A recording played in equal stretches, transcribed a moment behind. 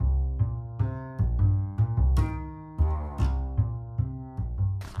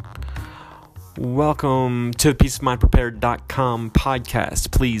Welcome to the peaceofmindprepared.com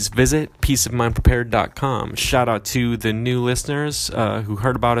podcast. Please visit peaceofmindprepared.com. Shout out to the new listeners who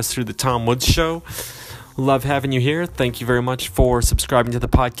heard about us through the Tom Woods Show. Love having you here. Thank you very much for subscribing to the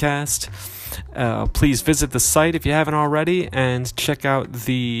podcast. Please visit the site if you haven't already and check out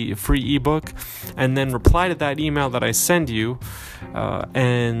the free ebook, and then reply to that email that I send you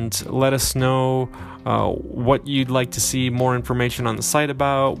and let us know what you'd like to see more information on the site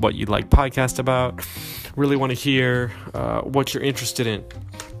about, what you'd like podcast about. Really want to hear what you're interested in.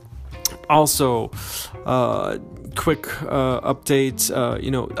 Also, quick update,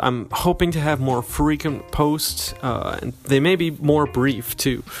 I'm hoping to have more frequent posts, and they may be more brief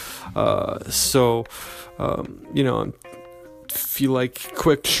too. If you like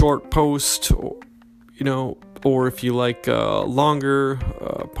quick short posts, or if you like longer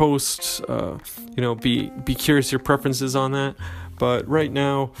posts, be curious your preferences on that. But right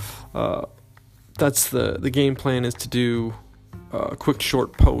now, that's the game plan, is to do quick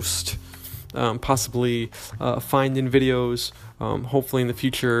short post, possibly finding videos, hopefully in the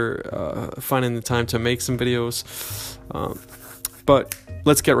future finding the time to make some videos, but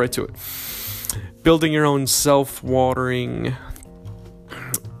let's get right to it. Building your own self-watering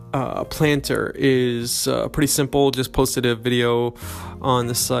planter is pretty simple. Just posted a video on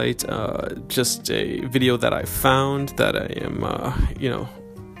the site, just a video that I found that I am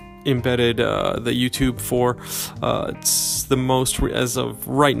embedded the YouTube for. It's the most as of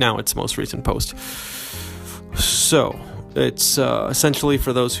right now, it's the most recent post. So it's essentially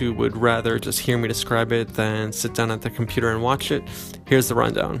for those who would rather just hear me describe it than sit down at the computer and watch it. Here's the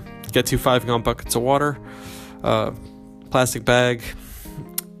rundown. Get 2 5-gallon buckets of water, plastic bag,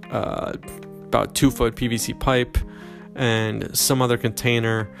 about 2-foot PVC pipe, and some other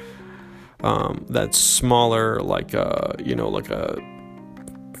container that's smaller, like a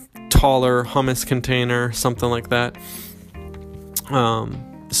taller hummus container, something like that.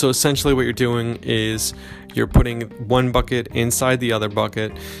 So essentially what you're doing is you're putting one bucket inside the other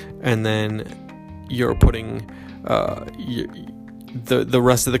bucket, and then you're putting the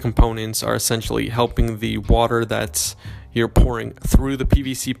rest of the components are essentially helping the water that's you're pouring through the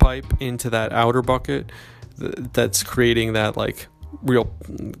PVC pipe into that outer bucket that's creating that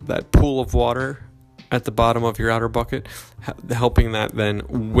that pool of water at the bottom of your outer bucket, helping that then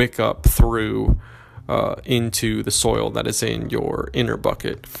wick up through into the soil that is in your inner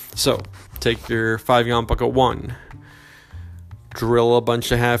bucket. So take your 5-gallon bucket 1, drill a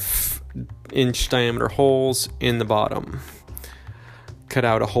bunch of 1/2-inch diameter holes in the bottom, cut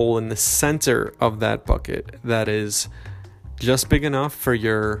out a hole in the center of that bucket that is just big enough for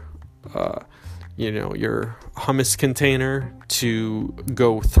your your hummus container to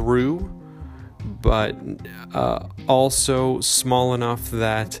go through, but also small enough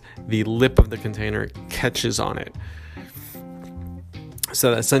that the lip of the container catches on it.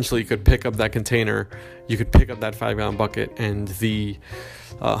 So that essentially you could pick up that container, you could pick up that 5-gallon bucket, and the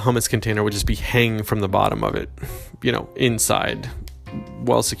hummus container would just be hanging from the bottom of it, inside,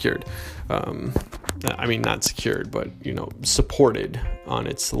 well secured. Not secured, but, supported on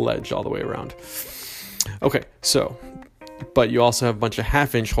its ledge all the way around. Okay, so, but you also have a bunch of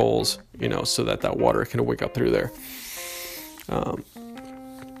 1/2-inch holes, so that water can wick up through there. I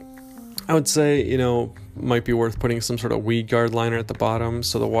would say, might be worth putting some sort of weed guard liner at the bottom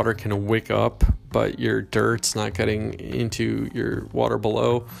so the water can wick up, but your dirt's not getting into your water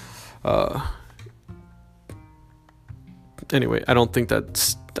below. Anyway, I don't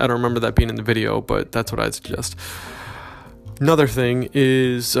remember that being in the video, but that's what I'd suggest. Another thing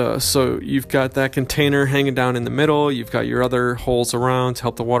is, so you've got that container hanging down in the middle, you've got your other holes around to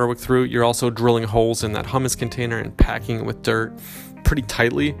help the water wick through. You're also drilling holes in that hummus container and packing it with dirt pretty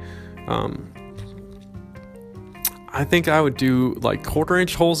tightly. I think I would do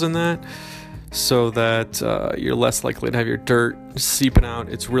 1/4-inch holes in that, so that you're less likely to have your dirt seeping out.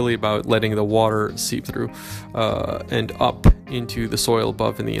 It's really about letting the water seep through and up into the soil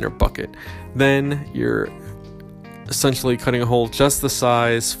above in the inner bucket. Then you're essentially cutting a hole just the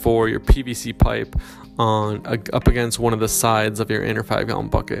size for your PVC pipe up against one of the sides of your inner 5-gallon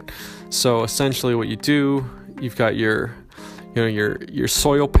bucket. So essentially what you do, you've got your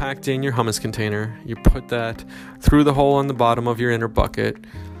soil packed in your hummus container. You put that through the hole on the bottom of your inner bucket.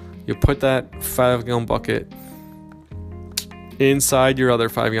 You put that 5-gallon bucket inside your other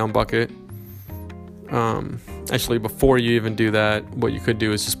 5-gallon bucket. Actually, before you even do that, what you could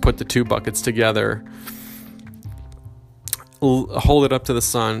do is just put the 2 buckets together, hold it up to the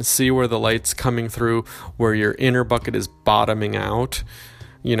sun, see where the light's coming through, where your inner bucket is bottoming out.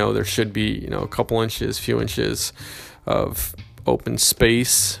 There should be, a couple inches, few inches of open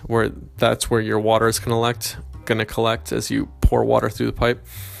space where that's where your water is going to collect as you pour water through the pipe.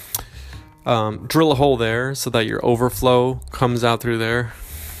 Drill a hole there so that your overflow comes out through there.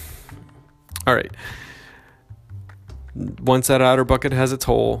 All right. Once that outer bucket has its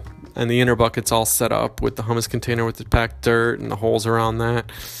hole and the inner bucket's all set up with the hummus container with the packed dirt and the holes around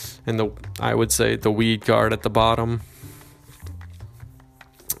that, and I would say the weed guard at the bottom.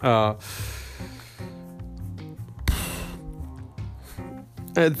 And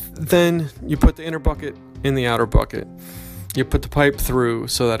then you put the inner bucket in the outer bucket. You put the pipe through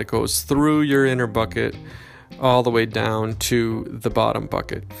so that it goes through your inner bucket all the way down to the bottom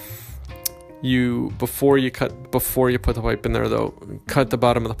bucket. Before you put the pipe in there though, cut the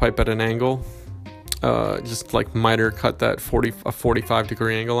bottom of the pipe at an angle. Just like miter cut that 45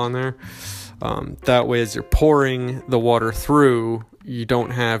 degree angle on there. That way, as you're pouring the water through, you don't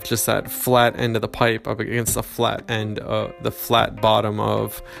have just that flat end of the pipe up against the flat end, the flat bottom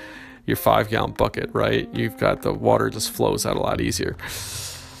of your 5-gallon bucket, right? You've got the water just flows out a lot easier.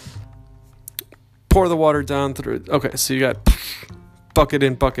 Pour the water down through. Okay, so you got bucket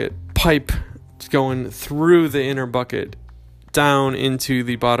in bucket, pipe going through the inner bucket, down into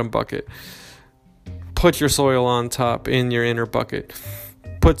the bottom bucket. Put your soil on top in your inner bucket.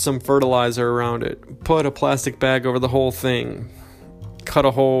 Put some fertilizer around it. Put a plastic bag over the whole thing. Cut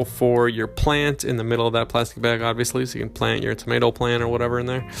a hole for your plant in the middle of that plastic bag, obviously, so you can plant your tomato plant or whatever in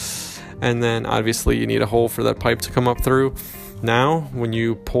there. And then, obviously, you need a hole for that pipe to come up through. Now, when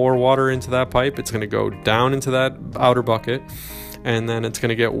you pour water into that pipe, it's going to go down into that outer bucket, and then it's going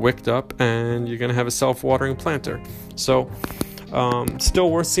to get wicked up, and you're going to have a self-watering planter. So, still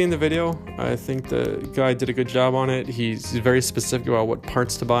worth seeing the video. I think the guy did a good job on it. He's very specific about what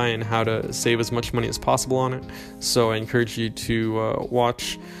parts to buy and how to save as much money as possible on it. So I encourage you to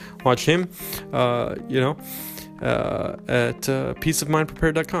watch him, at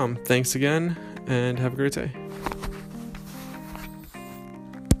peaceofmindprepared.com. Thanks again, and have a great day.